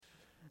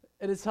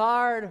It is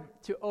hard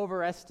to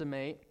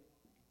overestimate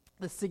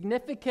the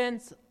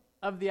significance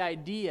of the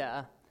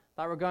idea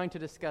that we're going to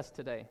discuss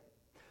today.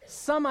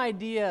 Some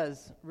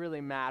ideas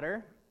really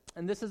matter,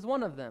 and this is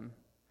one of them.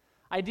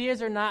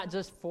 Ideas are not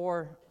just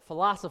for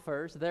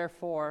philosophers, they're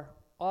for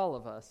all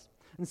of us.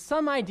 And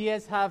some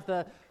ideas have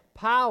the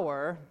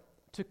power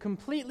to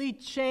completely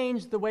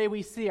change the way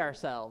we see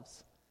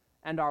ourselves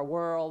and our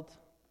world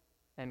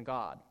and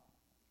God.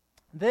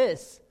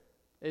 This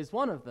is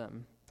one of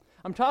them.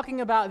 I'm talking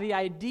about the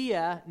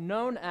idea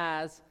known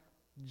as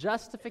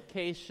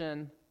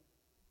justification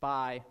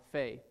by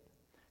faith.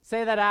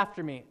 Say that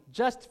after me.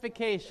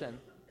 Justification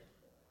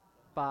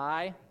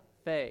by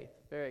faith.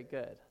 Very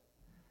good.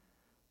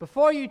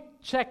 Before you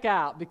check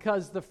out,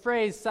 because the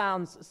phrase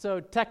sounds so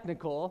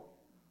technical,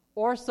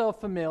 or so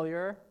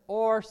familiar,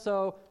 or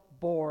so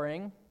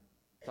boring,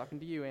 talking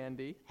to you,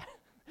 Andy,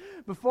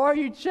 before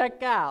you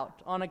check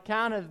out on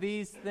account of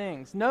these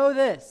things, know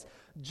this: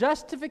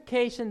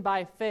 justification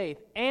by faith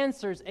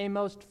answers a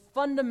most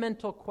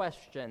fundamental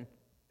question.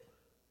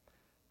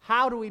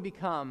 How do we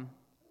become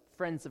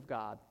friends of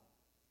God?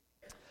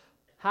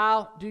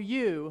 How do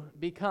you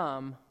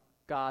become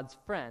God's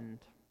friend?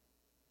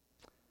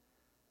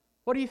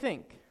 What do you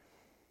think?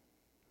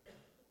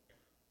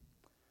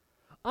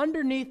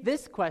 Underneath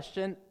this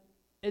question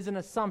is an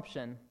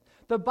assumption.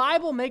 The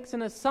Bible makes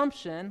an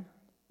assumption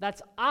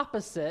that's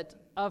opposite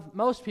of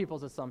most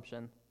people's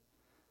assumption.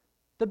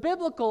 The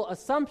biblical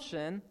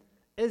assumption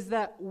is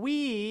that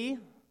we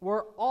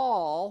were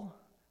all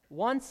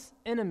once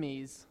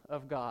enemies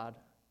of God.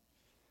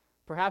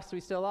 Perhaps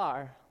we still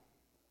are.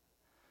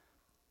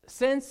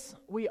 Since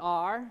we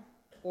are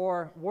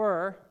or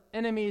were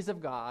enemies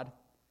of God,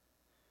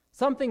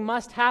 something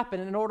must happen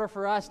in order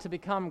for us to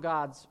become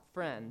God's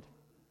friend.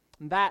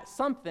 And that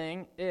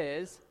something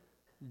is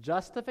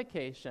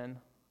justification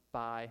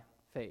by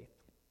faith.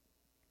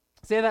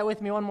 Say that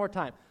with me one more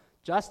time.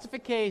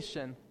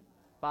 Justification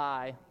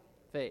by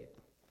faith.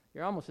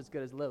 You're almost as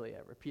good as Lily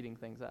at repeating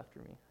things after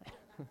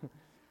me.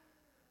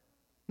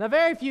 Now,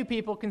 very few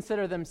people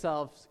consider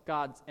themselves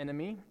God's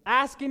enemy.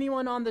 Ask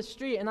anyone on the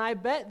street, and I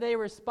bet they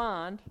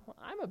respond, well,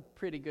 I'm a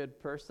pretty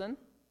good person.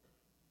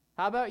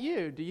 How about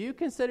you? Do you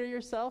consider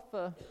yourself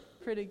a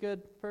pretty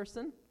good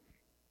person?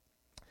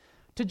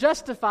 To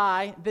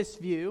justify this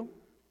view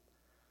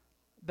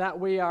that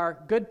we are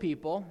good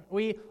people,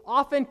 we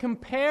often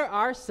compare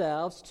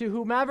ourselves to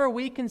whomever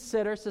we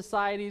consider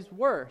society's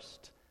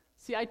worst.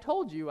 See, I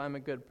told you I'm a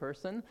good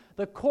person.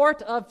 The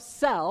court of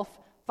self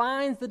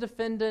finds the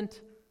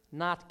defendant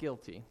not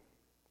guilty.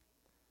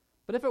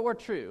 But if it were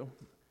true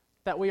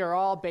that we are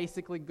all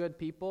basically good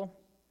people,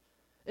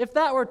 if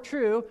that were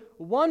true,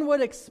 one would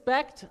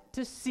expect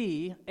to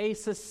see a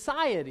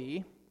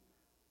society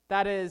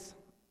that is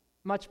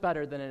much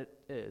better than it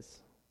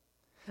is.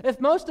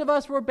 If most of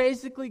us were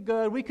basically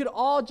good, we could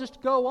all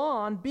just go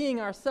on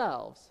being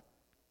ourselves,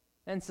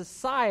 and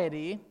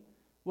society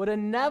would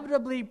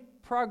inevitably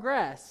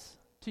progress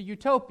to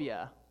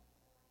utopia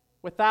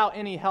without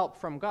any help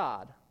from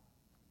God.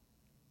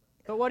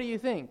 But what do you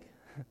think?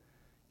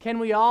 Can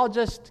we all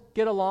just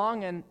get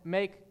along and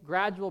make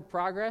gradual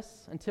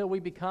progress until we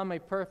become a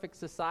perfect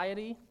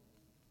society?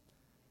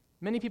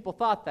 Many people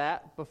thought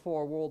that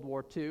before World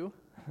War II.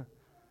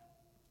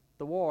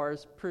 The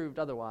wars proved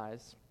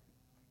otherwise.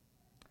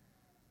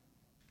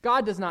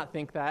 God does not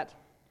think that.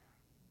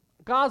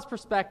 God's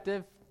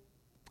perspective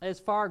is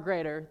far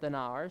greater than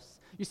ours.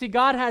 You see,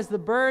 God has the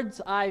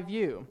bird's eye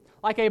view.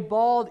 Like a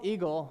bald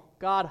eagle,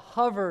 God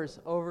hovers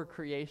over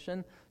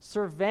creation,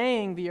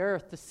 surveying the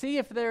earth to see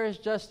if there is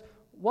just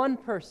one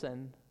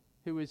person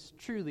who is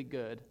truly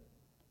good,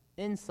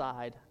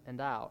 inside and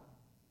out.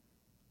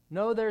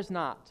 No, there's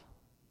not,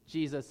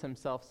 Jesus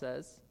himself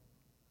says.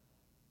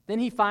 Then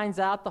he finds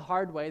out the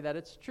hard way that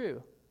it's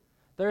true.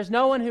 There is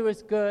no one who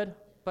is good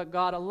but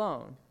God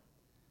alone.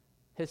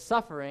 His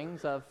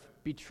sufferings of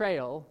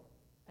betrayal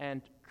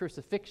and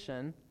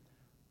crucifixion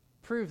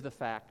prove the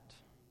fact.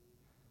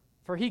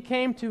 For he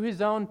came to his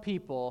own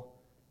people,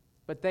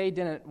 but they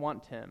didn't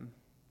want him,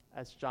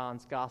 as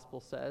John's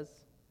gospel says.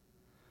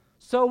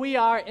 So we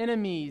are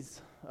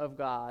enemies of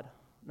God,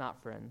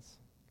 not friends.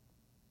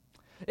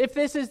 If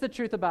this is the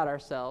truth about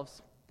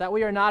ourselves, that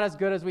we are not as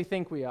good as we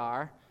think we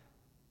are,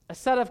 a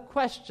set of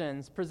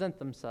questions present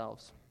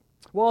themselves.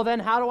 Well,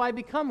 then, how do I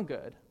become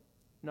good?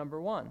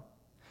 Number one.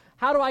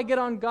 How do I get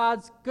on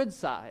God's good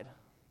side?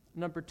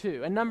 Number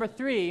two. And number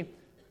three,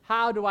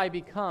 how do I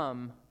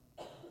become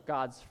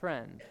God's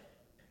friend?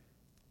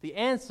 The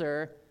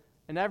answer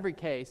in every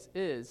case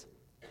is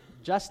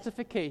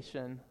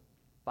justification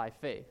by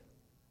faith.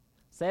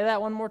 Say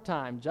that one more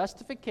time.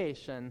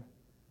 Justification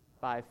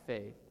by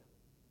faith.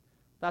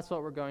 That's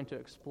what we're going to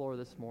explore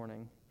this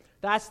morning.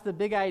 That's the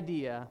big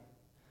idea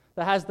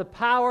that has the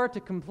power to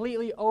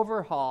completely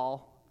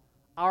overhaul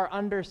our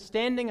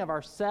understanding of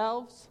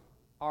ourselves,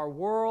 our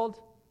world,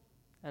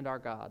 and our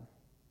God,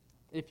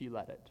 if you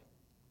let it.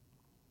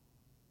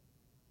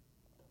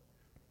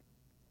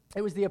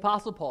 It was the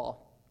Apostle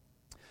Paul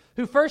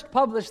who first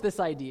published this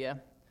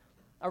idea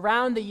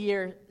around the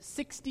year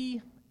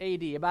 60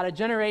 AD, about a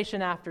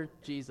generation after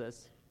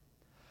Jesus.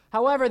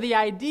 However, the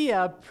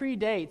idea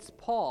predates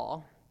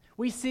Paul.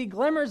 We see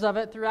glimmers of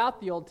it throughout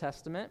the Old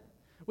Testament.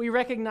 We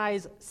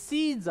recognize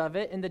seeds of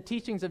it in the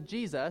teachings of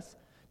Jesus.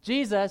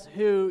 Jesus,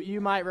 who you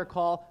might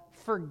recall,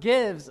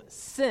 forgives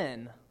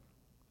sin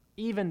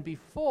even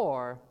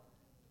before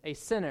a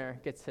sinner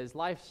gets his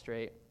life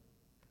straight.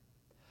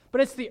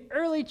 But it's the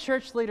early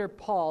church leader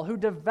Paul who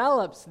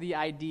develops the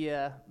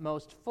idea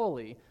most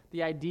fully,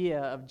 the idea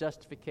of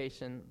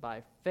justification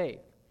by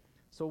faith.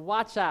 So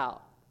watch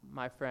out,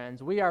 my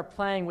friends. We are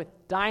playing with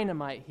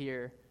dynamite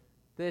here.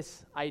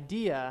 This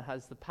idea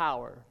has the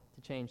power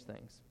to change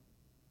things.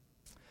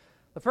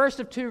 The first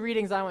of two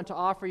readings I want to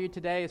offer you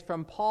today is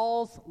from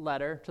Paul's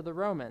letter to the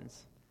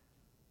Romans.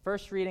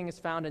 First reading is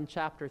found in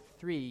chapter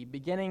 3,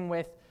 beginning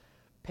with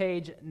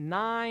page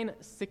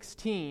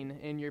 916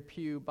 in your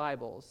pew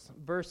Bibles.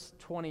 Verse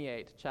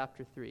 28,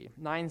 chapter 3.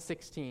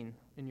 916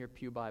 in your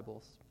pew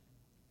Bibles.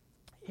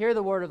 Hear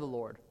the word of the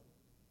Lord.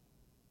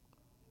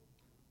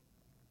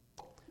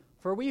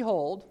 For we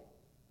hold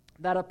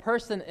that a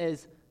person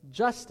is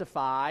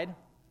justified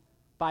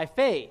by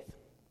faith,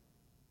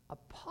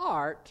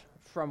 apart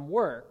from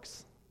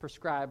works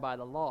prescribed by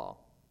the law.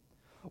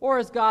 Or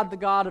is God the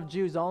God of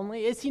Jews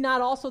only? Is he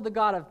not also the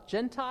God of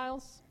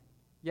Gentiles?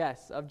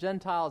 Yes, of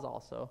Gentiles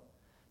also,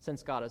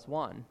 since God is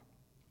one.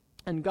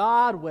 And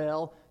God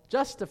will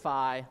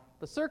justify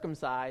the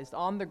circumcised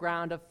on the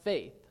ground of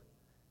faith,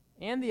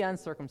 and the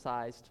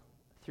uncircumcised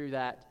through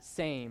that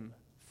same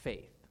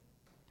faith.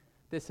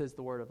 This is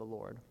the word of the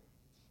Lord.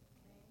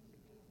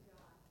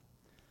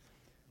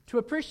 To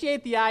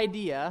appreciate the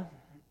idea,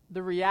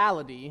 the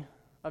reality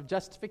of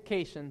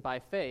justification by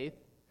faith,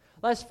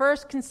 let's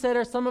first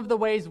consider some of the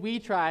ways we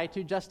try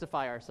to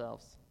justify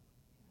ourselves.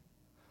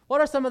 What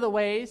are some of the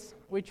ways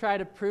we try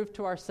to prove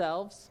to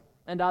ourselves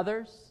and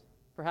others,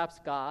 perhaps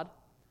God,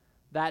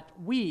 that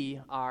we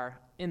are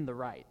in the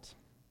right?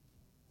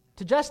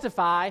 To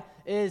justify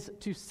is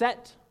to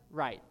set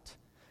right.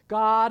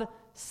 God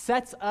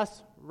sets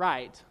us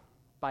right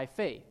by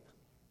faith,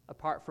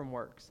 apart from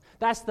works.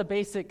 That's the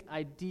basic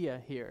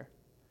idea here.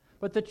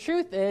 But the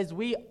truth is,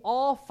 we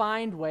all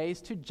find ways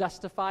to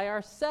justify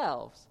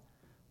ourselves.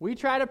 We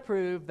try to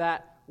prove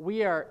that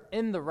we are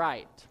in the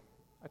right,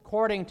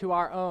 according to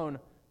our own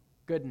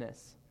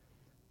goodness.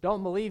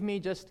 Don't believe me?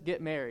 Just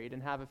get married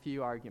and have a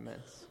few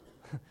arguments.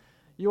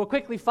 You will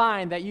quickly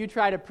find that you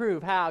try to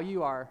prove how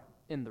you are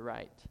in the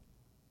right.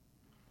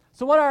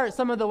 So what are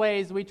some of the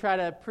ways we try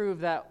to prove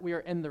that we are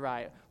in the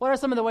right? What are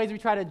some of the ways we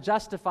try to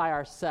justify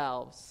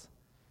ourselves?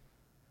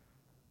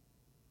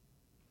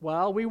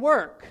 Well, we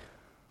work,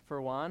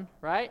 for one,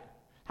 right?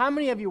 How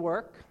many of you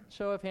work?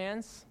 Show of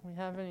hands. We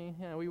have any?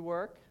 Yeah, we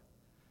work.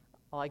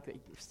 I like that.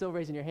 You're still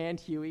raising your hand,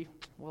 Huey.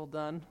 Well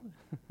done.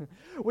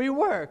 We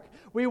work.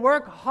 We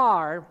work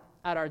hard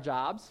at our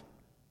jobs.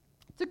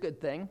 It's a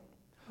good thing.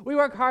 We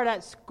work hard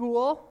at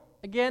school.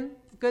 Again,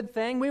 good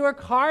thing. We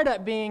work hard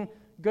at being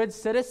good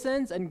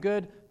citizens and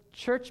good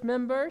church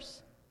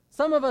members.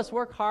 Some of us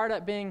work hard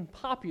at being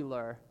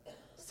popular,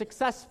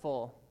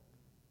 successful,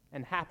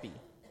 and happy.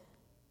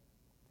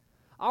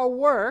 Our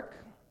work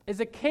is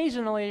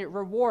occasionally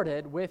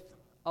rewarded with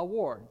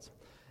awards,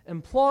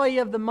 Employee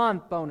of the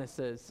Month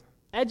bonuses,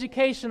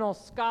 educational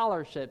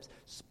scholarships,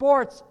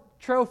 sports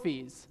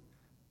trophies,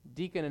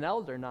 deacon and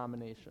elder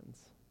nominations.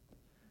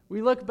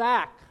 We look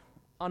back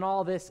on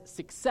all this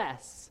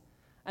success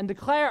and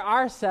declare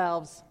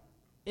ourselves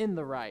in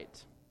the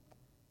right.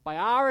 By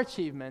our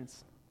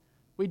achievements,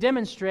 we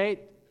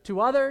demonstrate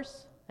to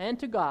others and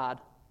to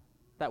God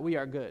that we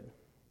are good.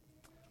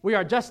 We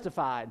are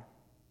justified,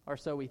 or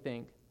so we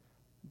think,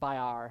 by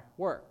our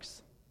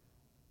works,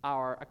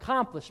 our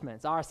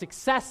accomplishments, our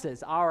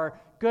successes, our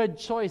good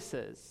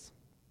choices.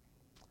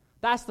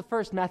 That's the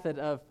first method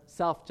of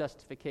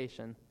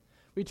self-justification.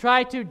 We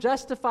try to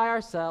justify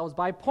ourselves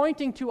by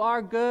pointing to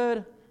our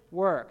good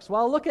works.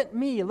 Well, look at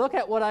me. Look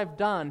at what I've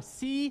done.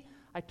 See,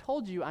 I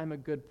told you I'm a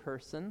good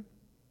person.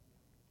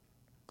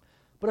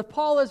 But if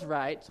Paul is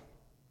right,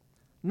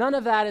 none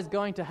of that is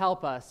going to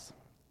help us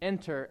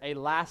enter a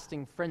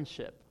lasting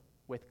friendship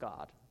with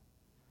God.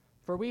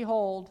 For we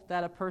hold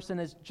that a person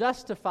is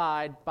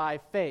justified by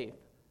faith,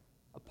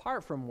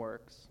 apart from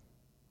works.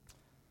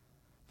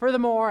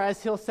 Furthermore,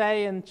 as he'll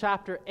say in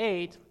chapter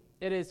 8,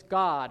 it is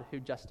God who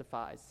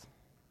justifies,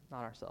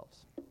 not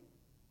ourselves.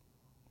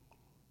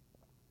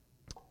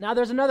 Now,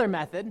 there's another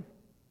method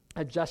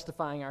of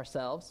justifying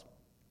ourselves.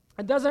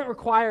 It doesn't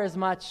require as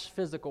much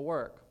physical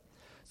work.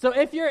 So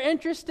if you're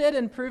interested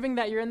in proving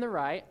that you're in the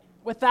right,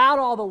 without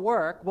all the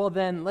work, well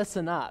then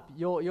listen up.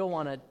 You'll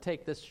want to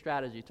take this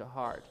strategy to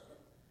heart.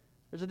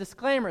 There's a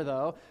disclaimer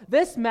though.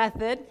 This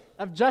method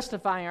of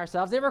justifying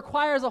ourselves, it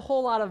requires a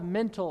whole lot of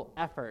mental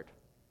effort.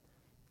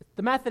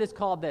 The method is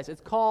called this.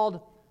 It's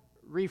called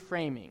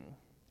reframing.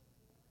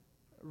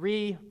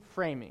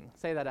 Reframing.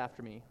 Say that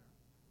after me.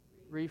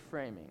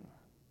 Reframing.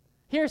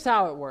 Here's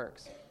how it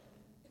works.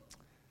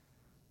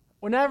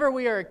 Whenever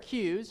we are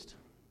accused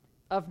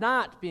of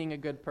not being a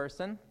good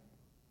person,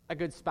 a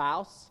good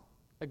spouse,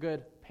 a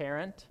good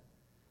parent,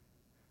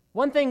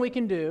 One thing we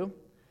can do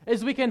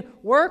is we can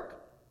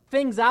work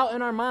things out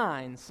in our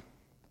minds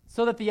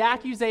so that the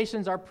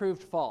accusations are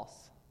proved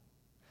false.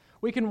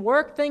 We can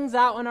work things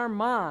out in our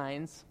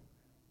minds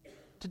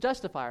to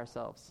justify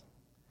ourselves.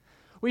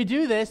 We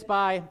do this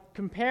by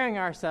comparing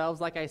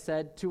ourselves, like I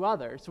said, to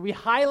others. We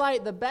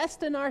highlight the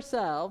best in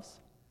ourselves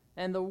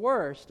and the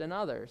worst in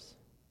others.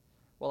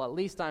 Well, at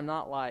least I'm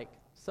not like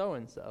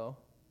so-and-so.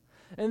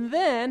 And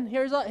then,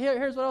 here's what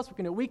else we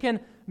can do. We can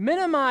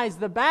minimize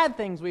the bad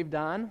things we've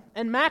done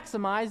and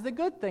maximize the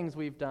good things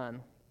we've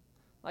done.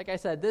 Like I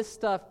said, this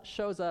stuff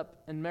shows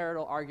up in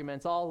marital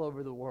arguments all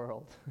over the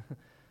world.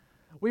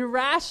 We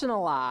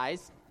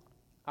rationalize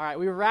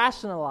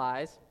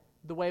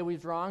the way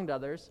we've wronged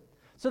others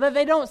so that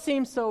they don't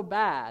seem so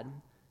bad.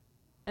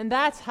 And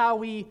that's how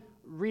we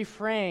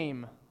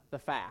reframe the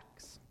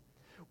facts.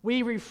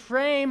 We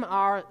reframe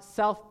our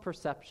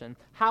self-perception,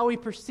 how we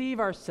perceive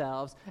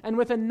ourselves, and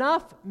with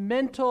enough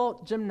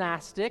mental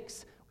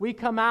gymnastics, we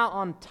come out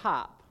on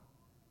top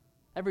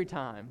every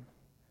time.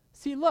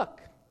 See, look,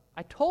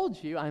 I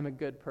told you I'm a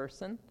good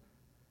person,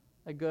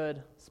 a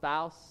good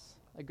spouse,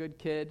 a good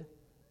kid,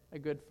 a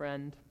good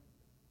friend.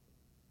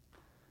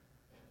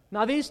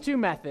 Now, these two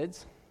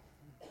methods,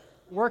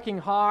 working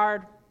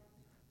hard,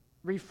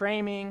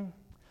 reframing,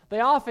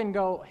 they often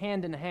go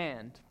hand in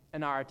hand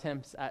in our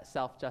attempts at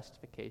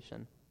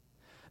self-justification.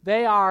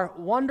 They are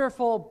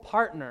wonderful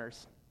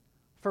partners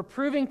for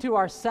proving to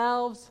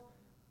ourselves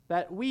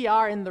that we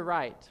are in the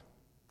right,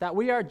 that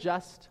we are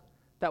just,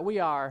 that we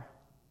are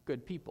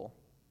good people,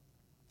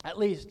 at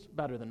least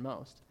better than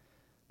most.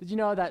 Did you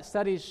know that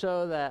studies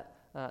show that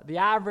the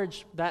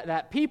average,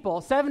 that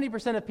people,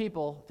 70% of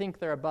people think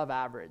they're above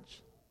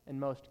average in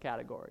most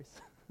categories?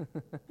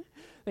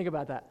 Think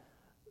about that.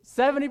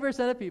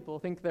 70% of people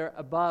think they're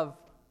above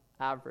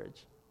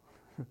average.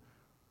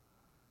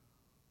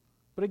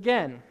 But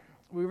again,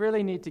 we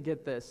really need to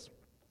get this.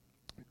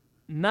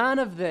 None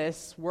of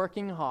this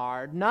working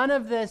hard, none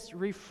of this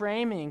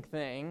reframing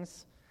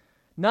things,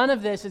 none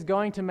of this is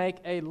going to make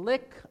a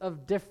lick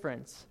of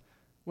difference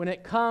when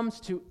it comes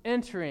to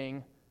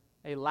entering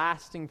a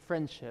lasting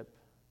friendship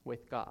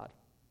with God.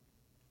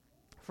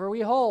 For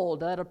we hold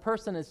that a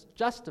person is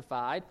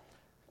justified,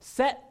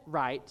 set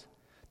right,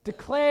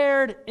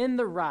 declared in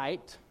the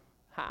right.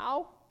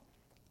 How?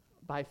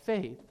 By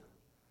faith,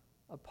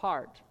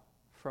 apart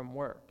from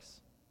works.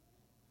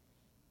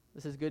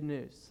 This is good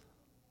news.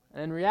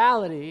 And in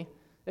reality,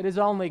 it is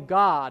only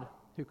God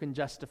who can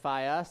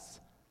justify us,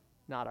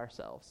 not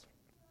ourselves.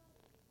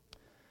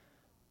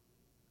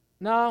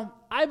 Now,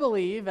 I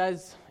believe,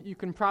 as you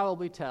can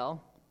probably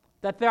tell,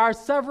 that there are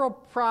several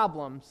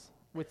problems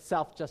with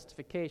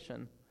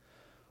self-justification.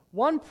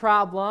 One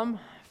problem,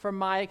 from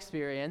my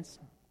experience,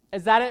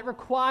 is that it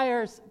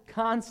requires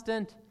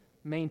constant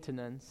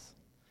maintenance.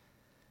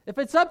 If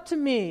it's up to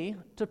me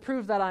to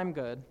prove that I'm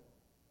good,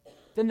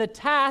 then the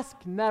task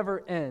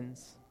never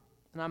ends,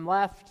 and I'm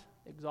left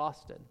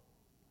exhausted.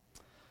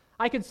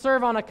 I could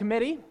serve on a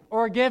committee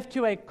or give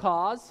to a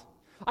cause.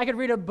 I could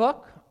read a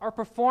book or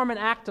perform an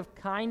act of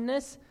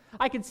kindness.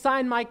 I could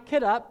sign my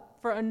kid up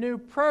for a new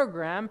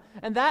program,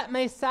 and that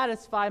may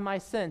satisfy my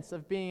sense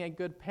of being a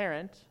good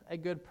parent, a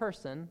good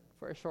person,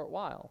 for a short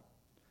while.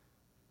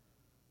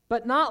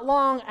 But not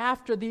long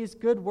after these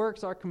good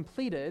works are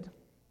completed,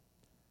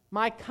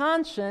 my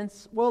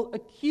conscience will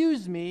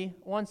accuse me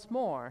once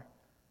more.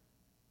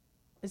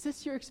 Is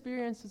this your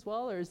experience as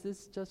well, or is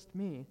this just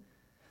me?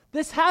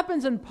 This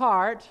happens in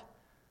part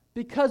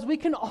because we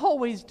can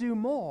always do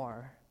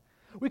more.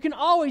 We can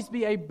always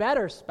be a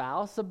better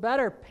spouse, a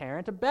better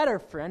parent, a better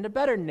friend, a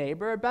better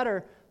neighbor, a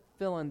better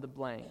fill in the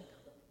blank.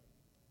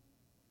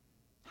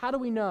 How do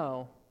we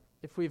know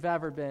if we've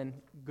ever been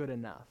good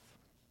enough?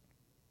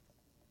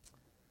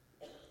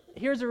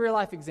 Here's a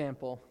real-life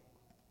example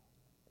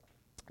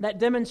that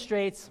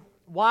demonstrates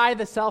why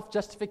the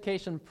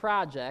self-justification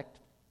project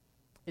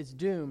is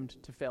doomed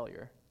to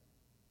failure.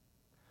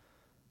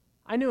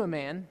 I knew a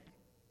man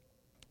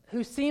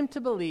who seemed to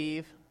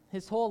believe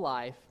his whole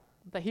life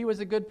that he was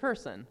a good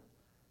person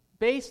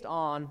based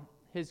on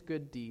his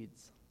good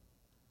deeds.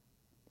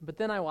 But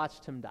then I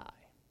watched him die.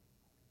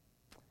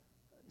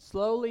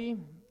 Slowly,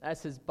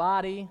 as his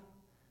body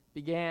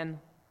began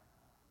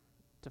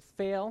to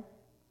fail,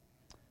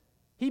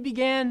 he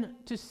began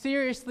to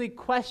seriously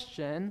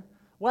question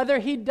whether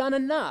he'd done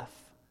enough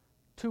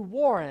to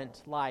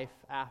warrant life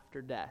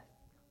after death.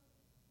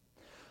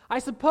 I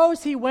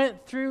suppose he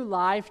went through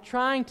life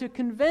trying to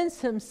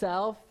convince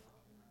himself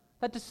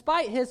that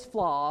despite his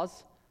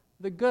flaws,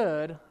 the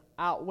good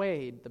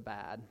outweighed the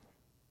bad.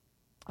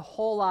 A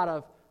whole lot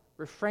of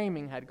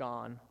reframing had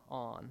gone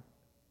on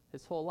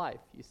his whole life,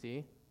 you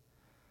see.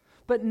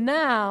 But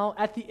now,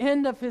 at the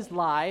end of his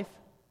life,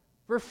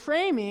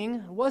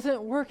 reframing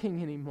wasn't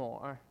working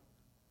anymore.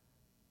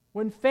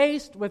 When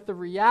faced with the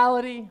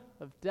reality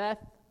of death,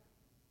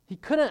 he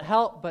couldn't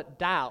help but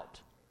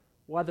doubt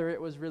whether it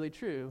was really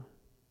true.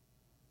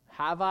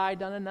 Have I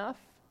done enough?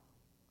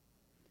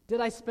 Did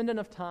I spend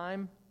enough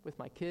time with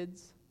my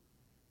kids?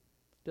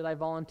 Did I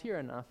volunteer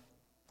enough?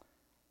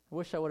 I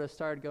wish I would have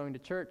started going to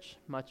church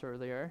much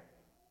earlier.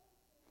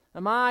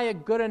 Am I a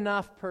good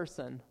enough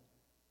person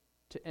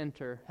to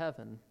enter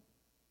heaven?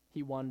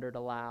 He wondered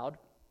aloud.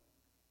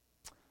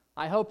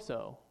 I hope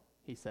so,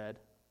 he said.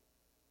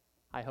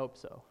 I hope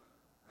so.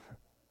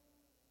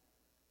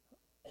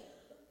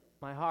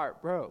 My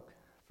heart broke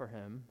for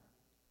him.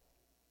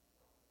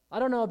 I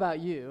don't know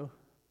about you,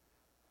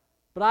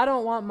 but I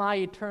don't want my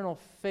eternal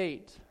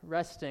fate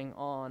resting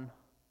on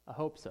a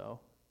hope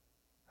so.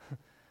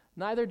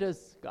 Neither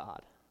does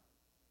God.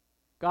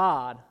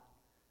 God,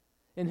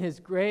 in his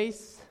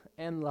grace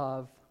and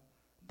love,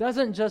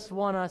 doesn't just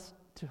want us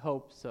to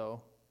hope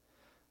so.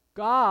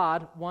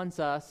 God wants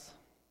us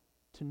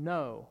to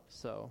know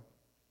so.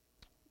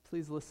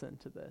 Please listen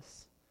to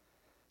this.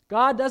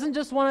 God doesn't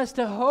just want us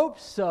to hope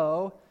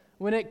so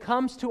when it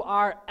comes to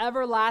our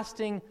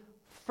everlasting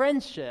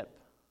friendship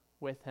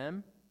with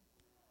him.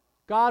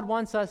 God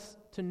wants us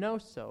to know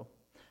so.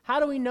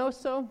 How do we know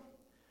so?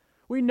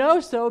 We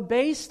know so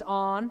based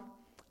on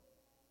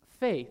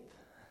faith.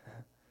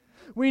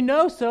 We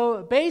know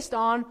so based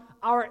on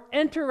our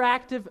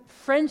interactive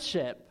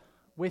friendship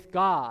with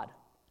God.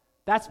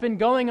 That's been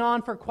going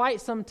on for quite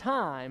some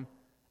time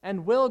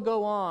and will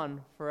go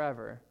on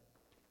forever.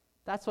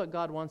 That's what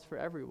God wants for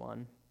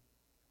everyone.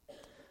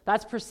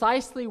 That's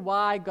precisely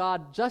why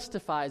God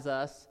justifies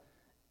us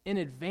in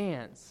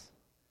advance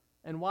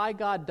and why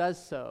God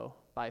does so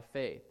by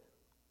faith.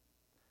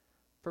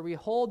 For we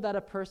hold that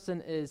a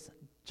person is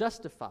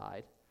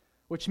justified,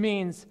 which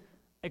means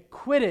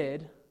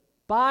acquitted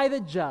by the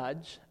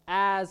judge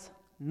as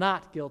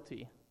not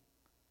guilty.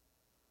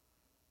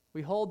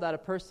 We hold that a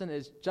person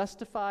is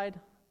justified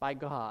by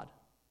God,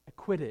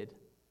 acquitted.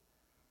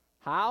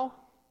 How?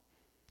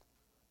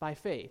 By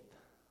faith,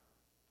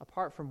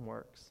 apart from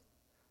works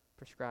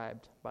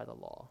prescribed by the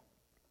law.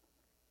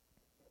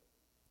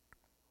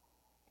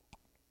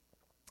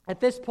 At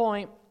this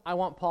point, I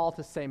want Paul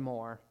to say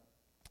more.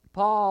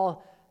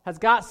 Paul has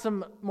got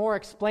some more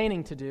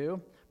explaining to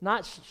do.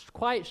 Not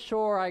quite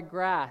sure I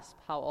grasp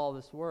how all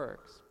this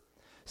works.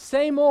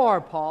 Say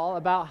more, Paul,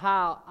 about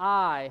how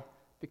I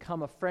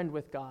become a friend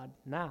with God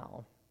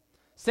now.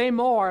 Say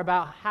more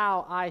about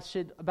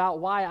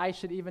why I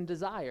should even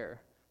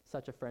desire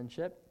such a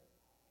friendship.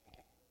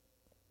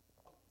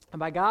 And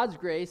by God's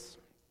grace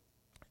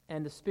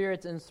and the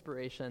Spirit's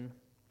inspiration,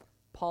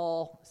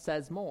 Paul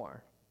says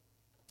more.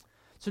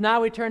 So now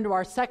we turn to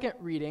our second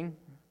reading,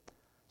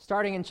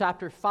 starting in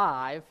chapter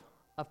 5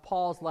 of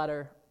Paul's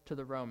letter to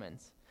the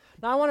Romans.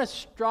 Now I want to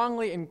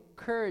strongly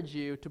encourage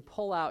you to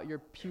pull out your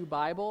pew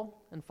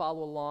Bible and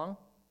follow along.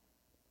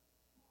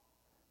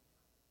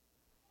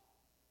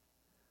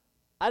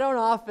 I don't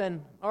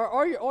often,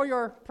 or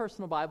your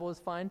personal Bible is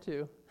fine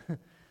too.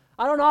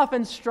 I don't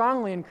often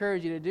strongly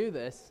encourage you to do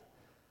this,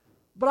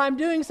 but I'm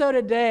doing so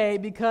today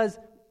because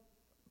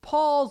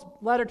Paul's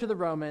letter to the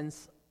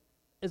Romans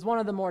is one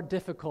of the more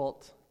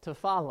difficult to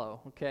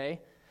follow, okay?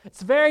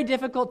 It's very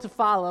difficult to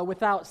follow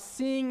without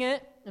seeing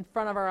it in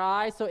front of our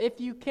eyes. So if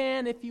you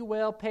can, if you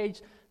will,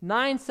 page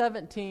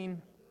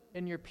 917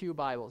 in your pew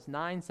Bibles,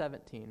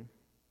 917.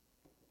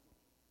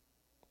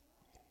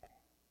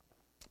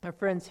 My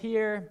friends,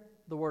 hear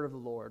the word of the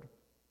Lord.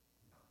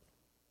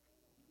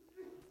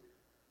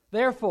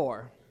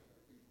 Therefore,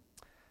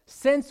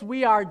 since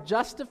we are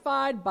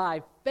justified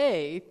by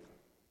faith,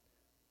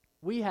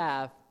 we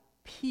have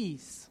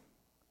peace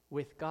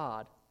with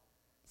God.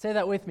 Say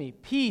that with me,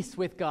 peace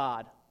with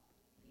God.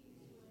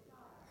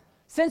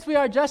 Since we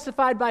are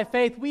justified by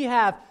faith, we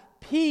have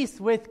peace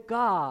with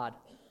God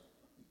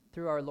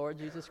through our Lord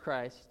Jesus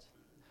Christ,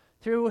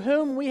 through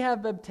whom we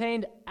have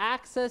obtained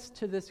access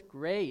to this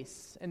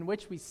grace in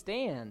which we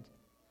stand.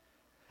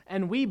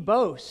 And we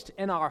boast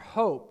in our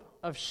hope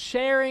of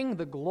sharing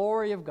the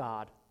glory of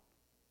God.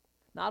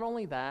 Not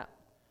only that,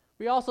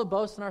 we also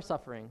boast in our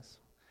sufferings,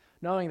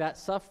 knowing that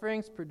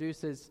sufferings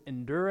produces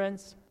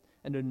endurance,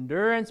 and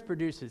endurance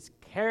produces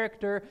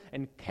character,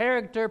 and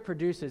character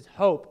produces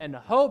hope, and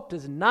hope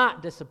does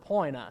not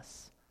disappoint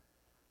us,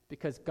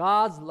 because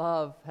God's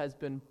love has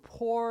been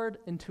poured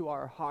into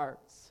our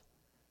hearts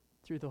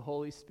through the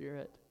Holy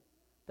Spirit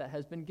that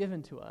has been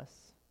given to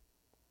us.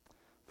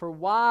 For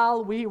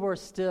while we were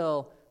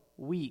still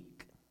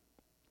weak,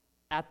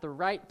 at the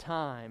right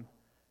time,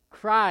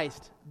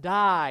 Christ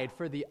died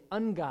for the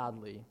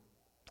ungodly.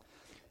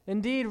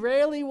 Indeed,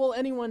 rarely will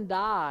anyone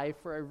die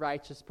for a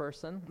righteous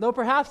person, though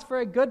perhaps for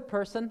a good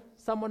person,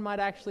 someone might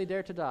actually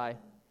dare to die.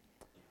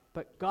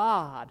 But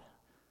God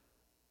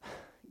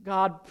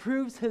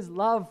proves his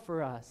love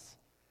for us,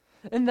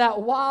 in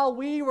that while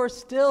we were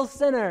still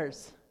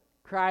sinners,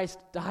 Christ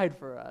died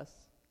for us.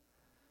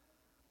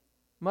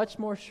 Much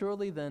more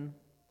surely then,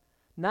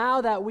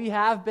 now that we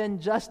have been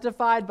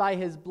justified by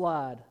his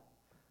blood,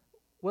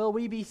 will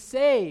we be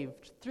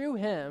saved through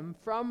him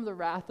from the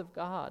wrath of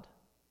God.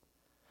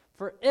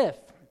 For if,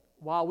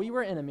 while we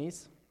were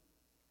enemies,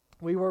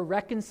 we were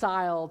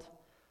reconciled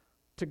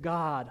to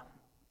God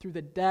through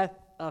the death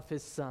of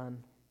his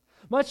Son,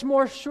 much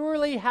more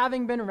surely,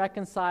 having been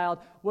reconciled,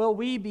 will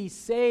we be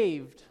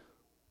saved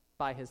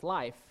by his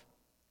life.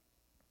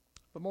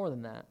 But more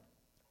than that,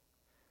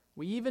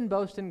 we even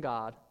boast in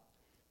God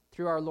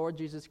through our Lord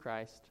Jesus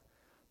Christ,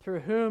 through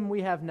whom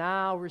we have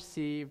now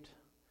received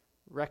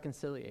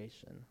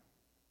reconciliation,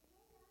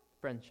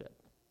 friendship.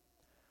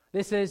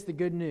 This is the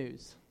good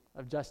news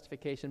of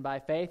justification by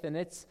faith, and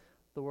it's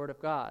the Word of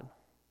God.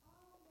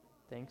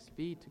 Thanks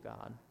be to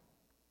God.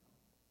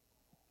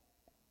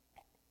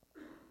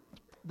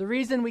 The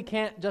reason we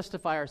can't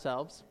justify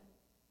ourselves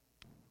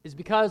is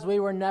because we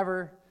were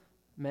never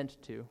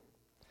meant to.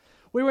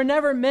 We were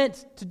never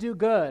meant to do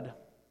good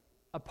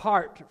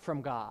apart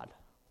from God.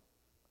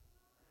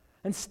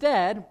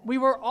 Instead, we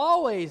were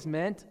always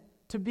meant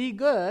to be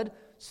good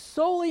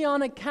solely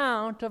on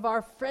account of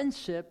our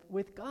friendship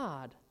with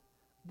God.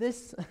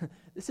 This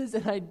is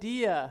an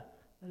idea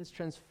that is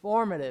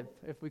transformative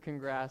if we can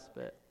grasp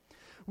it.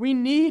 We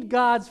need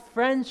God's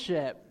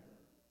friendship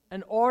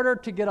in order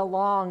to get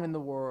along in the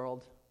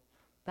world.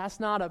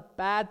 That's not a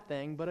bad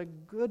thing, but a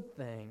good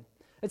thing.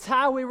 It's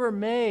how we were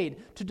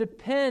made, to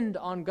depend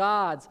on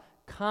God's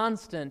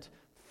constant,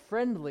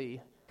 friendly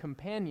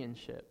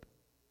companionship.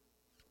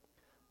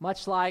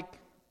 Much like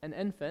an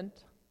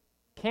infant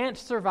can't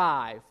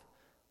survive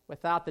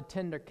without the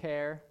tender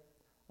care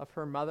of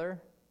her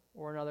mother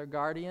or another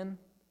guardian,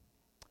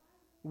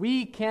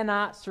 we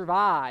cannot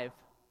survive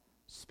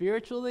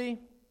spiritually,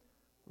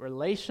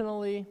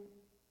 relationally,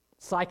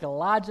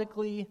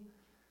 psychologically.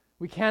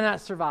 We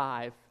cannot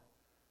survive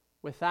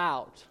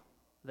without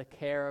the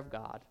care of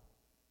God.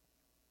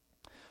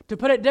 To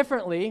put it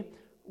differently,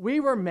 we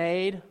were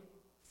made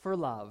for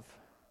love.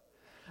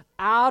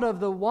 Out of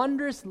the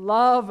wondrous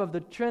love of the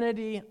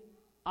Trinity,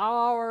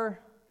 our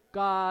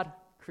God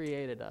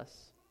created us.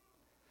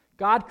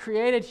 God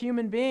created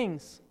human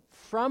beings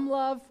from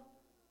love,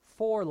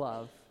 for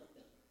love.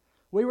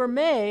 We were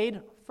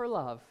made for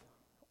love.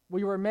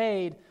 We were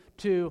made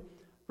to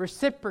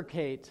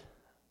reciprocate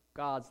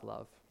God's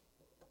love.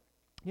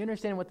 You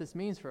understand what this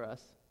means for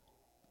us?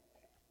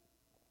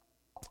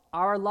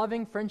 Our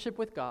loving friendship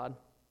with God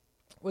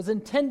was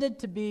intended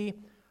to be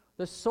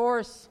the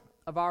source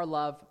of our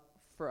love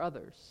for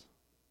others.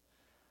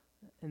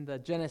 In the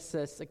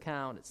Genesis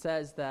account, it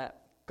says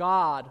that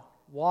God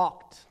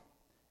walked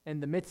in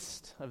the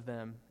midst of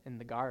them in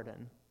the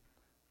garden.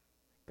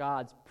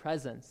 God's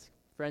presence,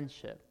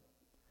 friendship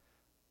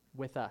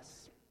with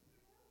us.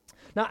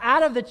 Now,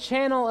 out of the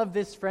channel of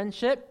this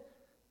friendship,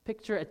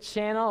 picture a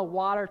channel, a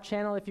water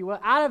channel, if you will.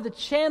 Out of the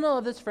channel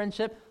of this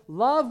friendship,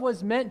 love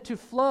was meant to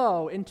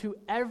flow into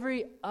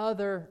every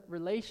other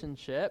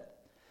relationship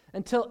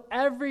until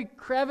every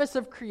crevice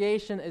of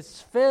creation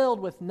is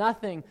filled with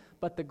nothing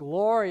but the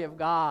glory of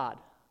God,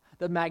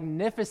 the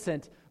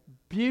magnificent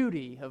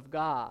beauty of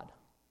God.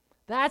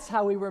 That's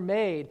how we were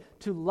made,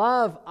 to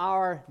love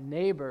our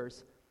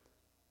neighbors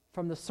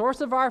from the source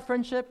of our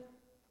friendship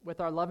with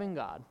our loving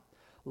God.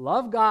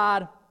 Love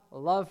God,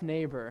 love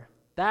neighbor.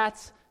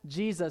 That's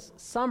Jesus'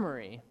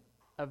 summary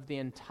of the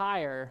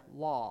entire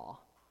law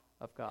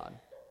of God.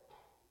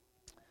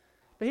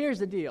 But here's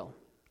the deal.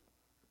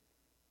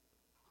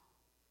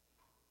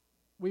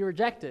 We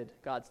rejected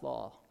God's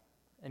law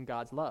and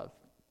God's love.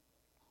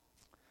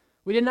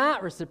 We did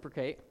not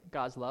reciprocate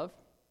God's love.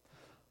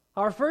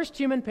 Our first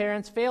human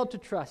parents failed to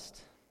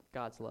trust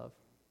God's love.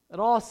 It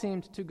all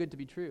seemed too good to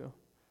be true.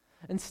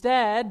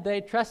 Instead, they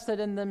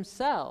trusted in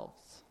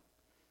themselves.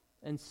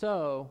 And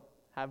so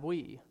have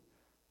we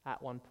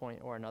at one point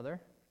or another.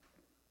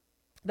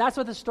 That's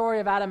what the story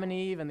of Adam and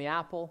Eve and the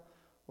apple,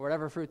 or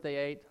whatever fruit they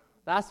ate,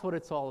 that's what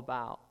it's all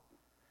about.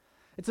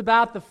 It's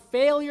about the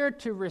failure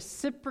to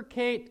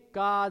reciprocate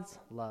God's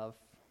love,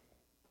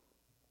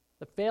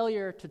 the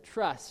failure to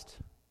trust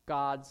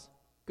God's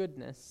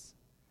goodness.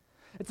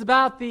 It's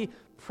about the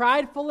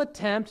prideful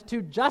attempt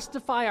to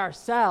justify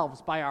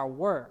ourselves by our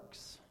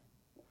works,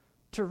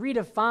 to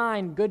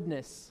redefine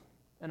goodness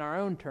in our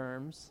own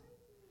terms,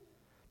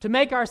 to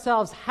make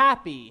ourselves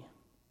happy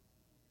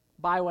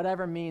by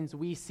whatever means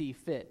we see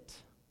fit.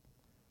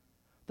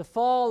 The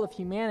fall of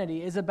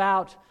humanity is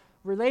about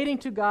relating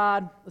to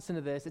God, listen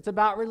to this, it's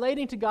about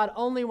relating to God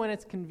only when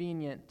it's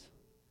convenient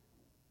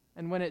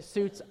and when it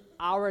suits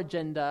our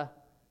agenda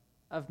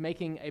of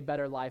making a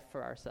better life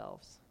for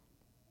ourselves.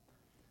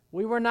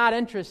 We were not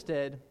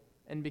interested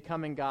in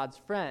becoming God's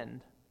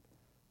friend,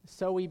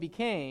 so we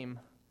became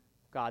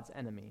God's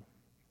enemy.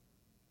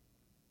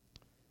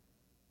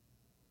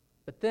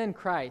 But then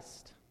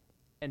Christ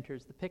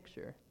enters the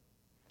picture.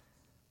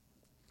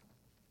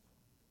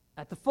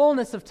 At the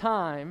fullness of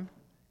time,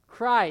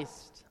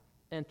 Christ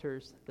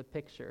enters the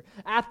picture.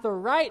 At the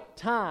right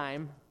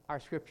time, our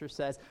scripture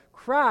says,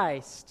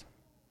 Christ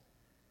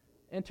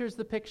enters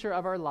the picture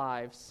of our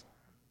lives.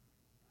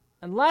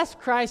 Unless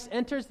Christ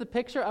enters the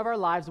picture of our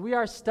lives, we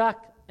are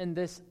stuck in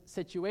this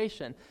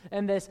situation,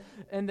 in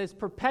this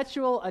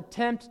perpetual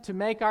attempt to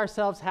make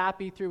ourselves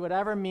happy through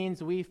whatever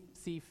means we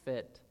see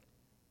fit.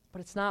 But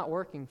it's not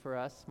working for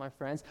us, my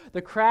friends.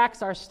 The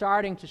cracks are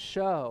starting to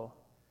show.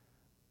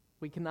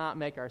 We cannot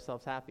make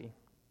ourselves happy.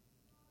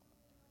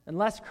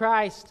 Unless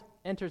Christ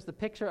enters the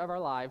picture of our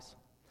lives,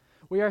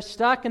 we are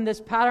stuck in this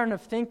pattern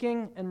of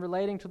thinking and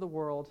relating to the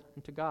world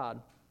and to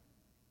God.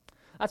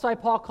 That's why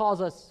Paul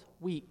calls us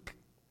weak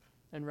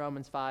in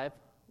Romans 5.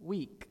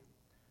 Weak.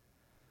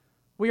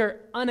 We are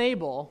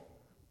unable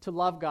to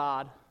love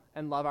God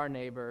and love our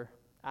neighbor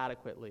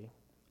adequately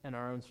in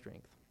our own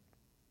strength.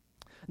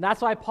 And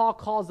that's why Paul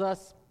calls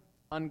us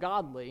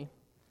ungodly.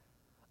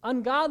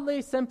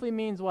 Ungodly simply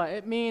means what?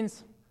 It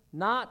means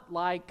not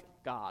like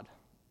God.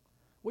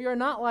 We are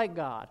not like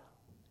God,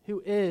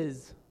 who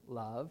is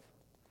love,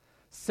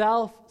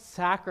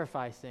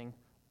 self-sacrificing,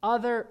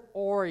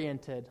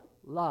 other-oriented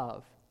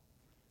love.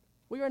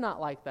 We are not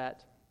like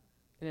that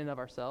in and of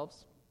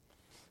ourselves.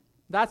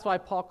 That's why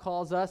Paul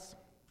calls us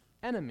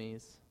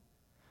enemies.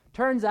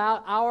 Turns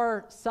out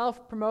our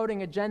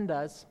self-promoting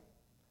agendas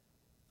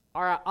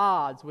are at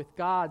odds with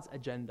God's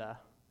agenda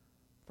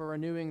for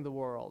renewing the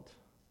world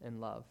in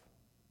love.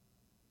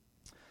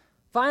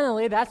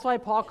 Finally, that's why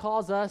Paul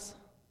calls us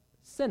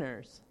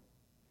sinners.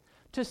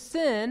 To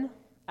sin,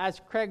 as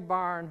Craig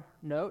Barn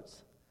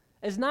notes,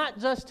 is not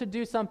just to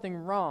do something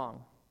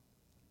wrong.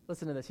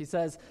 Listen to this. He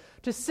says,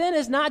 to sin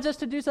is not just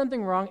to do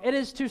something wrong, it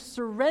is to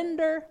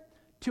surrender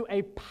to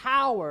a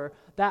power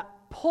that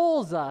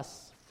pulls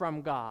us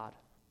from God.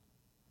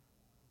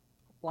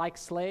 Like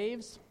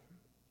slaves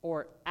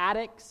or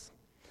addicts,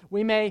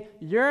 we may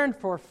yearn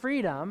for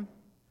freedom,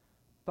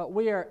 but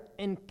we are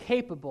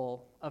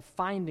incapable of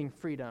finding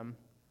freedom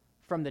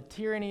from the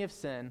tyranny of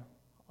sin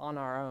on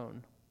our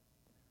own.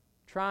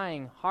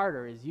 Trying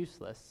harder is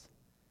useless.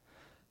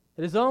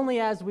 It is only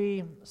as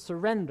we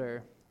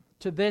surrender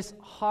to this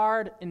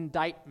hard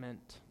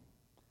indictment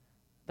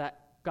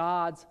that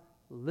God's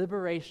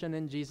liberation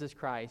in Jesus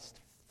Christ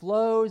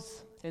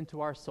flows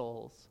into our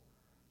souls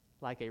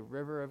like a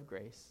river of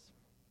grace.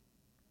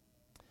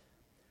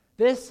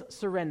 This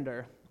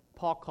surrender,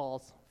 Paul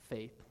calls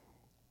faith.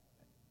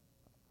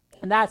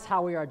 And that's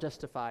how we are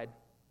justified.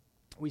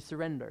 We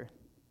surrender.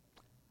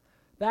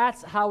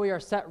 That's how we are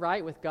set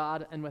right with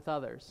God and with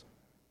others.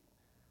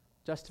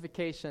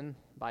 Justification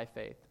by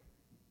faith.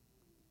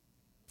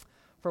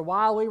 For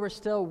while we were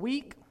still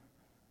weak,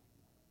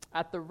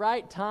 at the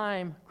right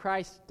time,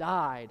 Christ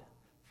died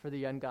for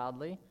the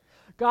ungodly.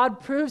 God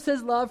proves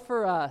his love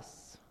for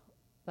us,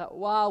 that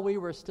while we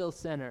were still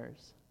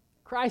sinners,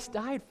 Christ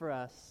died for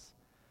us.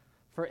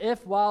 For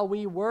if while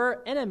we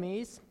were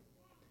enemies,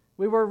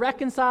 we were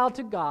reconciled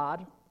to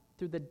God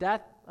through the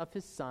death of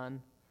his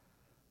Son,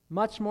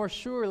 much more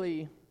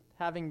surely,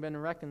 having been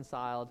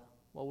reconciled,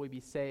 will we be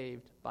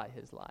saved by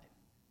his life.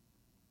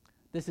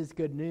 This is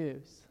good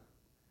news.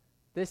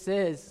 This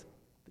is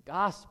the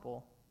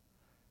gospel.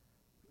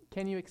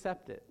 Can you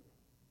accept it?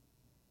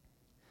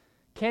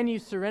 Can you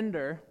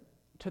surrender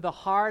to the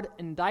hard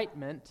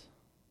indictment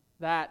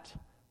that,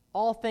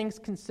 all things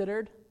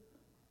considered,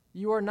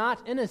 you are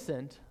not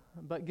innocent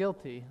but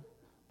guilty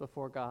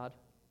before God?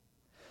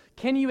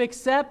 Can you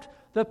accept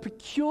the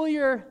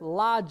peculiar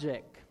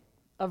logic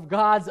of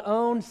God's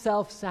own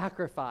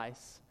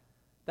self-sacrifice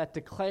that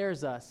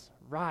declares us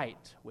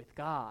right with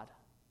God?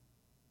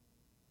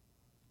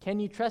 Can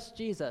you trust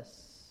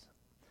Jesus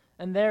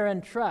and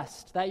therein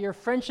trust that your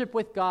friendship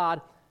with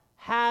God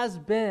has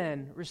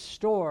been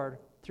restored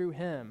through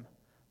him?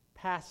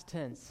 Past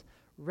tense,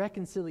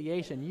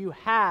 reconciliation. You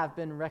have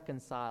been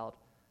reconciled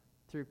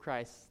through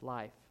Christ's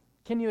life.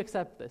 Can you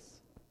accept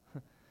this?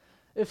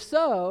 If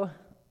so,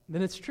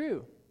 then it's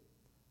true.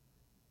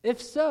 If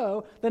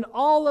so, then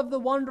all of the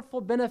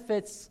wonderful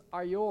benefits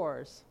are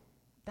yours.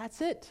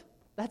 That's it.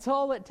 That's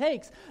all it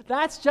takes.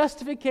 That's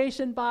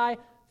justification by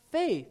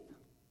faith.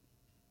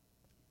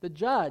 The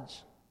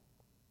judge,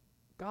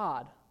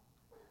 God,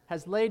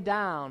 has laid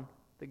down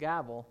the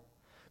gavel.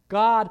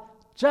 God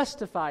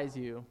justifies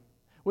you,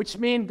 which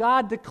means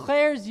God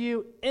declares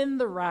you in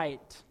the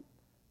right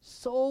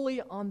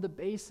solely on the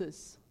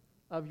basis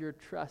of your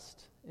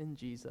trust in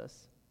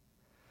Jesus.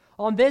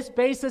 On this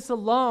basis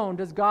alone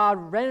does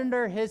God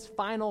render his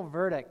final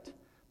verdict.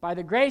 By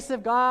the grace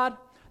of God,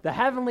 the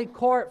heavenly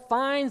court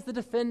finds the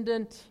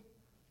defendant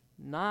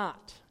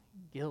not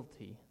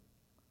guilty,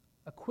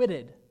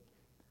 acquitted,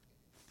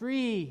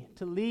 free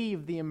to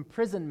leave the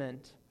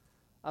imprisonment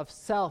of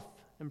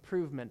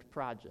self-improvement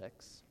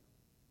projects.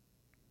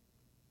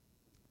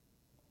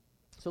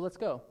 So let's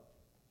go.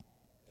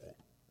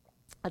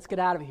 Let's get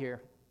out of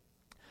here.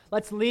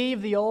 Let's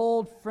leave the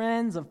old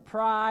friends of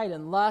pride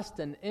and lust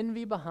and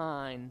envy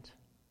behind.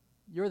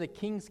 You're the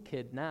king's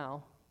kid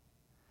now.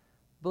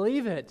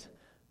 Believe it.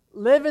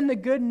 Live in the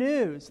good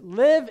news.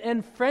 Live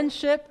in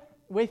friendship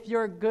with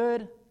your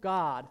good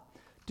God.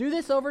 Do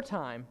this over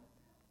time,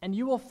 and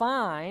you will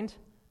find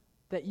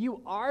that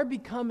you are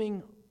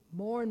becoming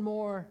more and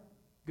more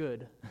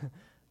good.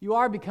 You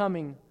are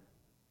becoming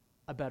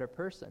a better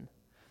person.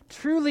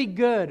 Truly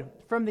good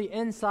from the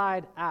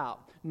inside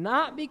out.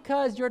 Not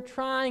because you're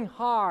trying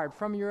hard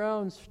from your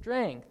own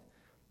strength,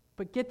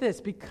 but get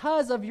this,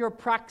 because of your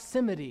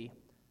proximity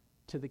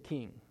to the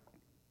King.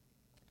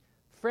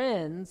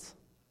 Friends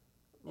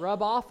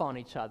rub off on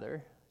each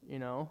other, you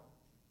know.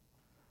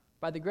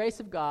 By the grace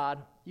of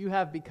God, you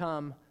have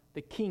become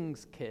the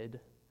King's kid,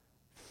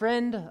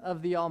 friend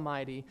of the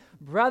Almighty,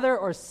 brother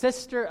or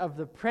sister of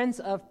the Prince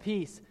of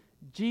Peace,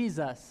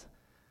 Jesus.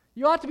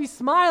 You ought to be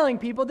smiling,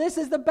 people. This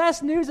is the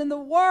best news in the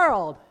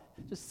world.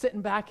 Just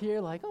sitting back here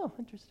like, oh,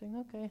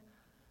 interesting, okay.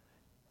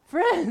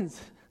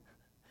 Friends,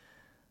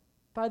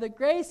 by the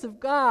grace of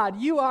God,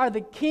 you are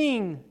the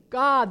king,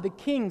 God, the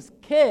king's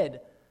kid,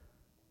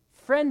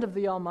 friend of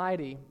the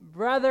Almighty,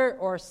 brother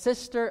or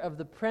sister of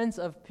the Prince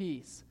of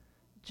Peace,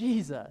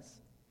 Jesus.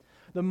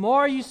 The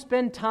more you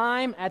spend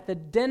time at the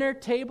dinner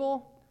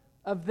table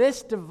of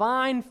this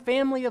divine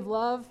family of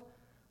love,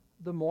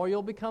 the more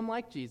you'll become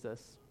like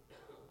Jesus.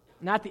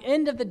 And at the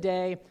end of the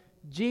day,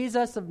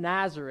 Jesus of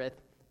Nazareth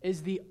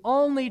is the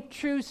only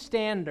true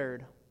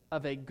standard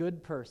of a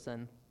good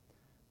person.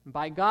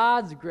 By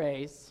God's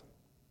grace,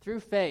 through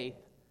faith,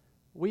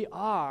 we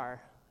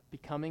are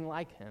becoming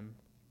like him.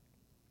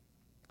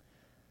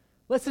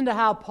 Listen to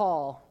how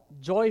Paul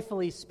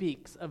joyfully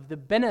speaks of the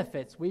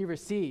benefits we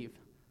receive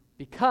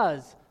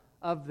because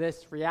of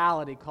this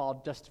reality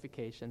called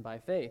justification by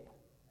faith.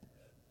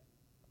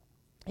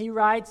 He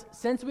writes,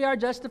 since we are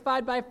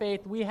justified by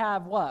faith, we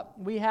have what?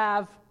 We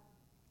have,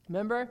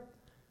 remember,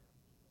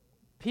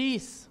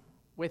 peace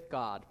with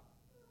God.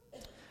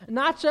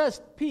 Not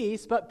just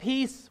peace, but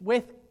peace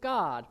with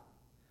God.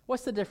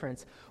 What's the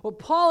difference? Well,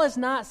 Paul is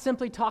not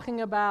simply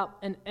talking about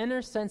an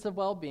inner sense of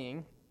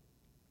well-being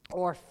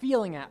or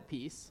feeling at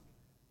peace,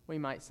 we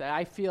might say.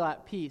 I feel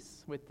at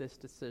peace with this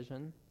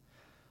decision.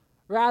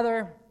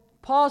 Rather,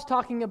 Paul's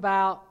talking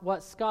about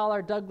what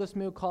scholar Douglas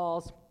Moo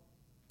calls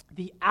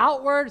the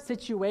outward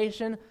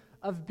situation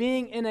of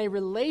being in a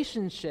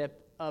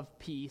relationship of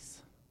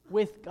peace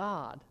with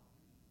God.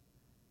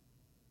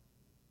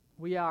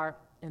 We are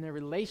in a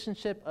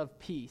relationship of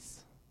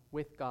peace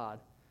with God,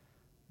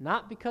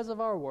 not because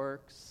of our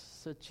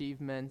works,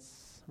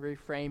 achievements,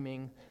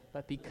 reframing,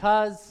 but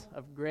because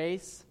of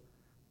grace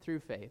through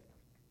faith.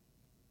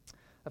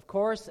 Of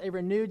course, a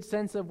renewed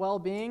sense of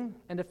well-being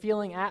and a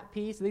feeling at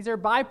peace, these are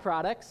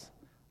byproducts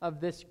of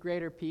this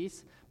greater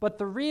peace, but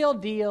the real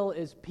deal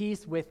is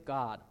peace with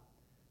God.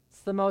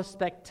 It's the most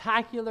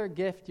spectacular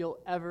gift you'll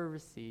ever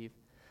receive,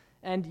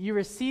 and you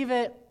receive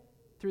it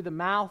through the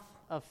mouth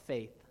of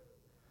faith.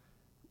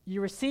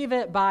 You receive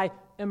it by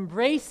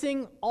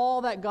embracing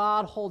all that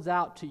God holds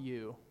out to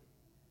you,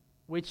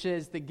 which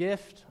is the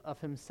gift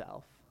of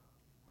himself.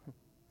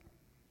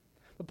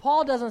 But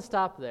Paul doesn't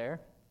stop there.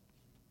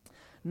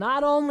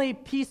 Not only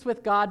peace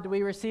with God do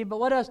we receive, but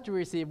what else do we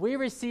receive? We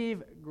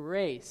receive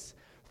grace.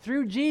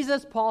 Through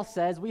Jesus, Paul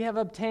says, we have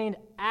obtained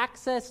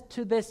access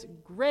to this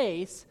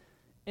grace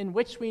in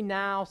which we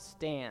now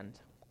stand.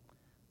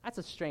 That's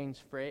a strange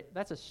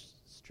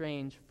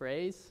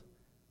phrase.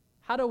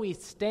 How do we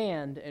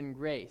stand in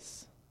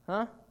grace?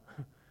 Huh?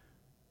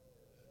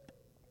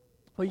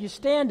 Well, you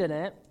stand in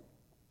it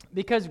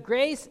because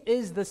grace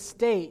is the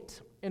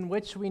state in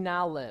which we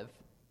now live.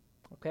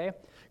 Okay?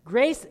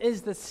 Grace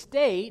is the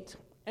state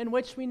in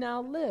which we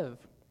now live.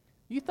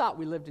 You thought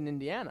we lived in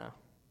Indiana,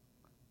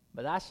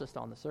 but that's just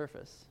on the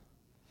surface.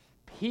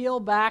 Peel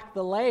back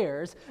the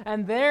layers,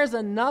 and there's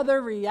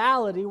another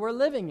reality we're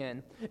living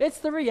in. It's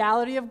the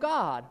reality of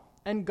God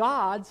and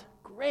God's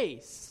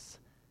grace,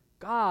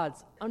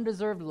 God's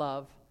undeserved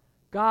love,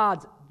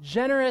 God's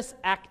generous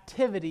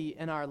activity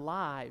in our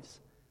lives.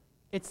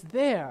 It's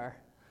there.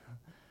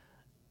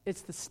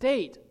 It's the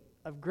state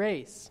of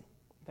grace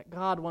that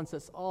God wants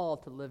us all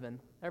to live in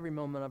every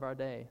moment of our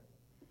day.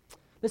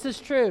 This is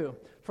true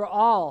for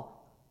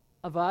all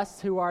of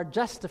us who are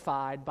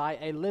justified by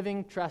a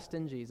living trust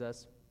in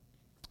Jesus.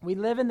 We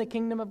live in the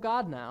kingdom of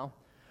God now,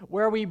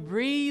 where we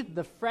breathe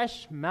the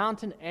fresh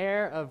mountain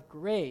air of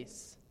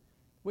grace.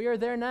 We are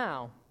there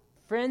now,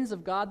 friends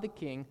of God the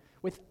King,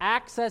 with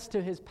access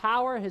to his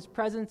power, his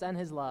presence, and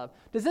his love.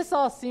 Does this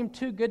all seem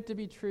too good to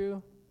be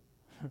true?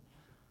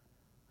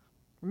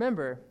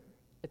 Remember,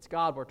 it's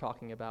God we're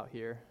talking about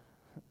here.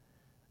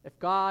 If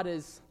God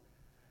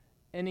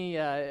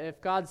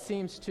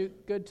seems too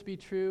good to be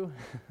true,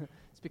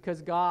 it's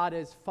because God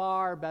is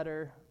far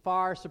better,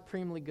 far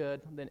supremely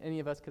good than any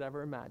of us could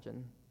ever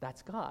imagine.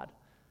 That's God,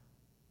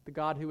 the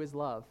God who is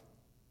love,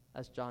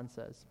 as John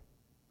says.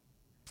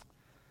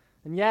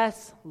 And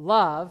yes,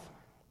 love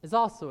is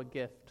also a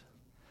gift.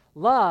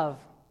 Love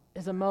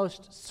is a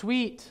most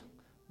sweet,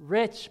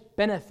 rich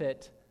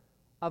benefit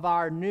of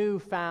our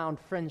newfound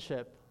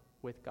friendship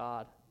with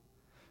God.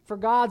 For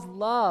God's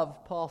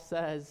love, Paul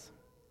says,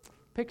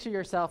 picture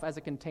yourself as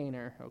a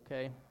container,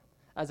 okay?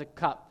 As a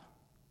cup.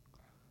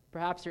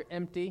 Perhaps you're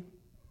empty.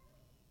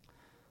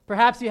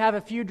 Perhaps you have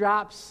a few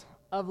drops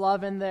of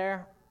love in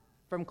there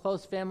from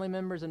close family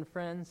members and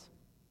friends.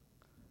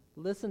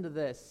 Listen to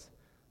this.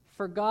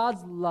 For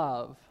God's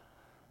love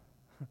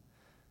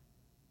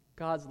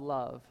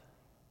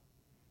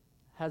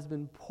has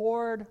been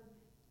poured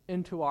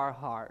into our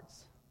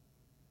hearts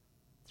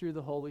through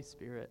the Holy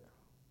Spirit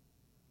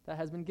that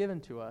has been given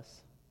to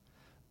us.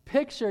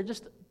 Picture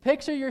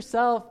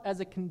yourself as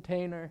a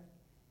container.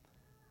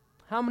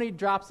 How many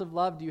drops of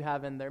love do you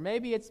have in there?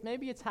 Maybe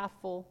it's half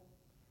full,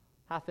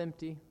 half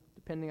empty,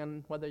 depending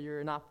on whether you're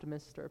an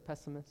optimist or a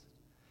pessimist.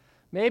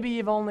 Maybe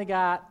you've only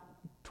got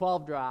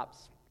 12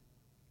 drops.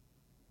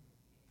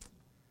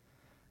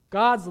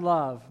 God's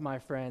love, my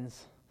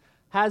friends,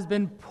 has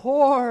been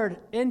poured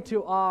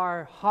into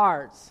our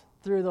hearts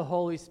through the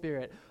Holy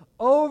Spirit,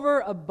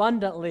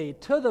 overabundantly,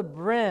 to the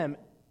brim,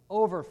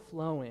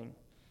 overflowing.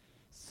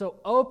 So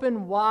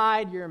open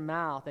wide your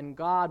mouth, and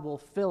God will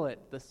fill it,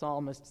 the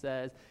psalmist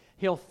says.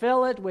 He'll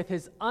fill it with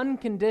his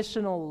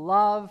unconditional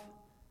love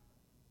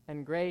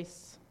and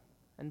grace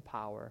and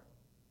power.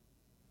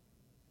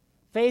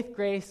 Faith,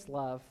 grace,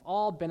 love,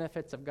 all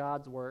benefits of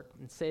God's work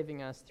in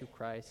saving us through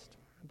Christ,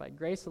 by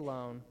grace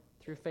alone,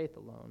 through faith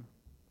alone.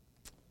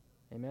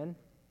 Amen?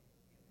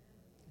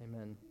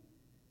 Amen.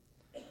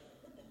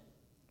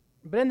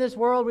 But in this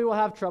world we will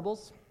have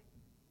troubles.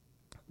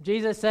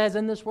 Jesus says,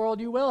 in this world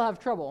you will have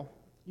trouble.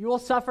 You will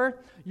suffer,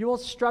 you will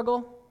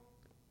struggle,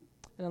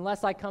 and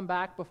unless I come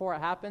back before it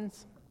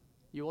happens,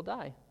 you will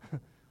die.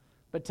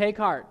 But take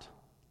heart,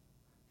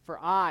 for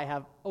I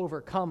have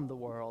overcome the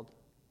world,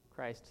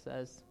 Christ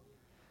says.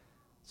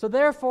 So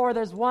therefore,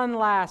 there's one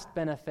last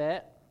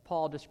benefit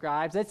Paul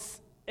describes.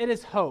 It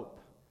is hope.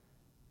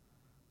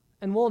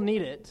 And we'll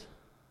need it.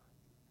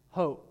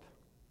 Hope.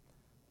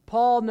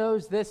 Paul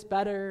knows this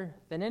better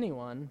than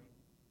anyone.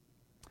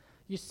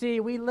 You see,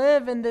 we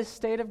live in this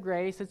state of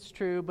grace, it's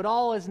true, but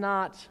all is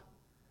not,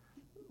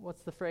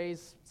 what's the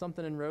phrase,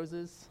 something in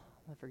roses?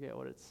 I forget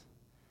what it's,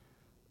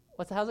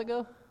 how's it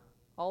go?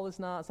 All is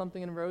not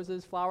something in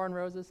roses, flower in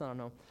roses? I don't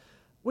know.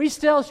 We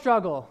still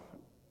struggle.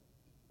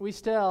 We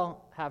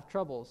still have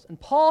troubles. And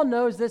Paul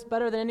knows this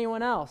better than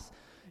anyone else.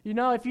 You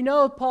know, if you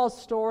know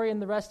Paul's story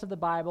and the rest of the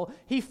Bible,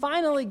 he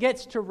finally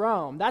gets to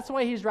Rome. That's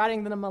why he's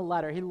writing them a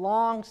letter. He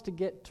longs to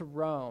get to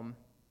Rome.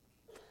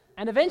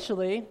 And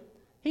eventually,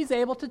 he's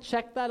able to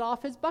check that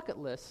off his bucket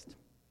list.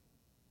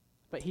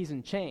 But he's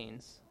in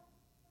chains,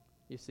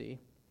 you see.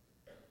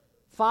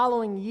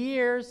 Following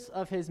years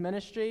of his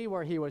ministry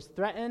where he was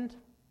threatened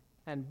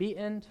and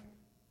beaten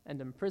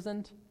and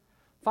imprisoned,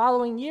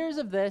 following years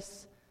of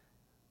this,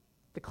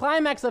 the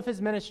climax of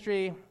his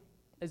ministry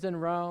is in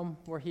Rome,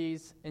 where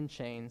he's in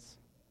chains,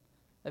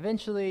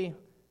 eventually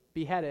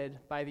beheaded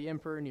by the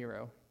Emperor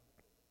Nero.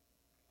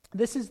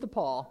 This is the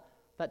Paul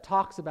that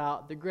talks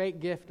about the great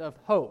gift of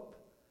hope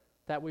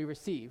that we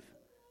receive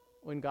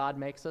when God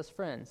makes us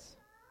friends.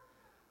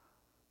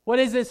 What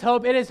is this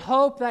hope? It is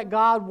hope that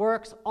God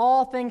works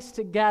all things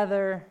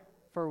together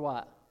for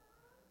what?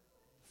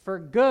 For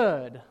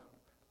good,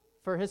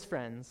 for his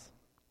friends.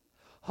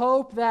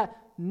 Hope that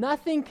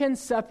nothing can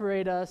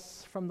separate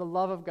us from the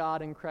love of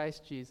God in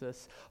Christ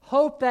Jesus.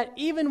 Hope that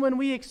even when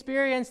we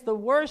experience the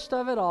worst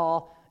of it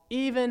all,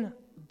 even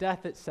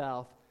death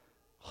itself,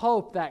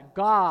 hope that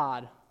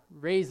God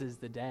raises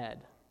the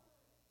dead.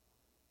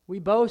 We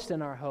boast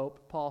in our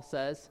hope, Paul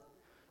says.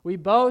 We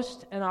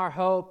boast in our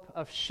hope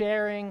of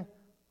sharing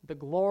the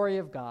glory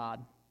of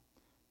God.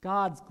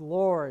 God's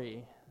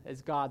glory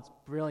is God's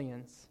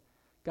brilliance,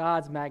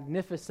 God's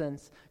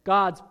magnificence,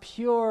 God's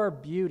pure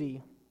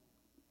beauty.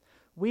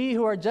 We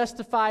who are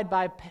justified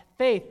by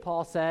faith,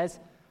 Paul says,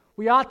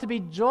 we ought to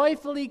be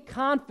joyfully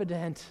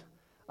confident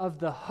of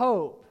the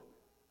hope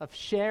of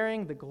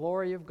sharing the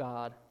glory of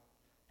God.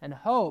 And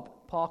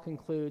hope, Paul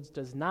concludes,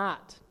 does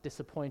not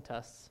disappoint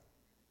us.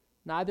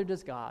 Neither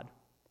does God.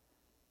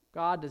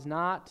 God does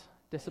not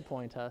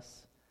disappoint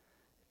us.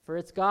 For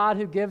it's God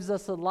who gives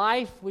us a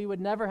life we would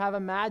never have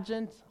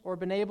imagined or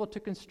been able to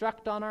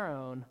construct on our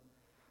own,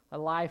 a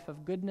life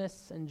of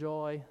goodness and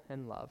joy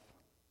and love.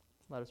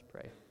 Let us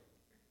pray.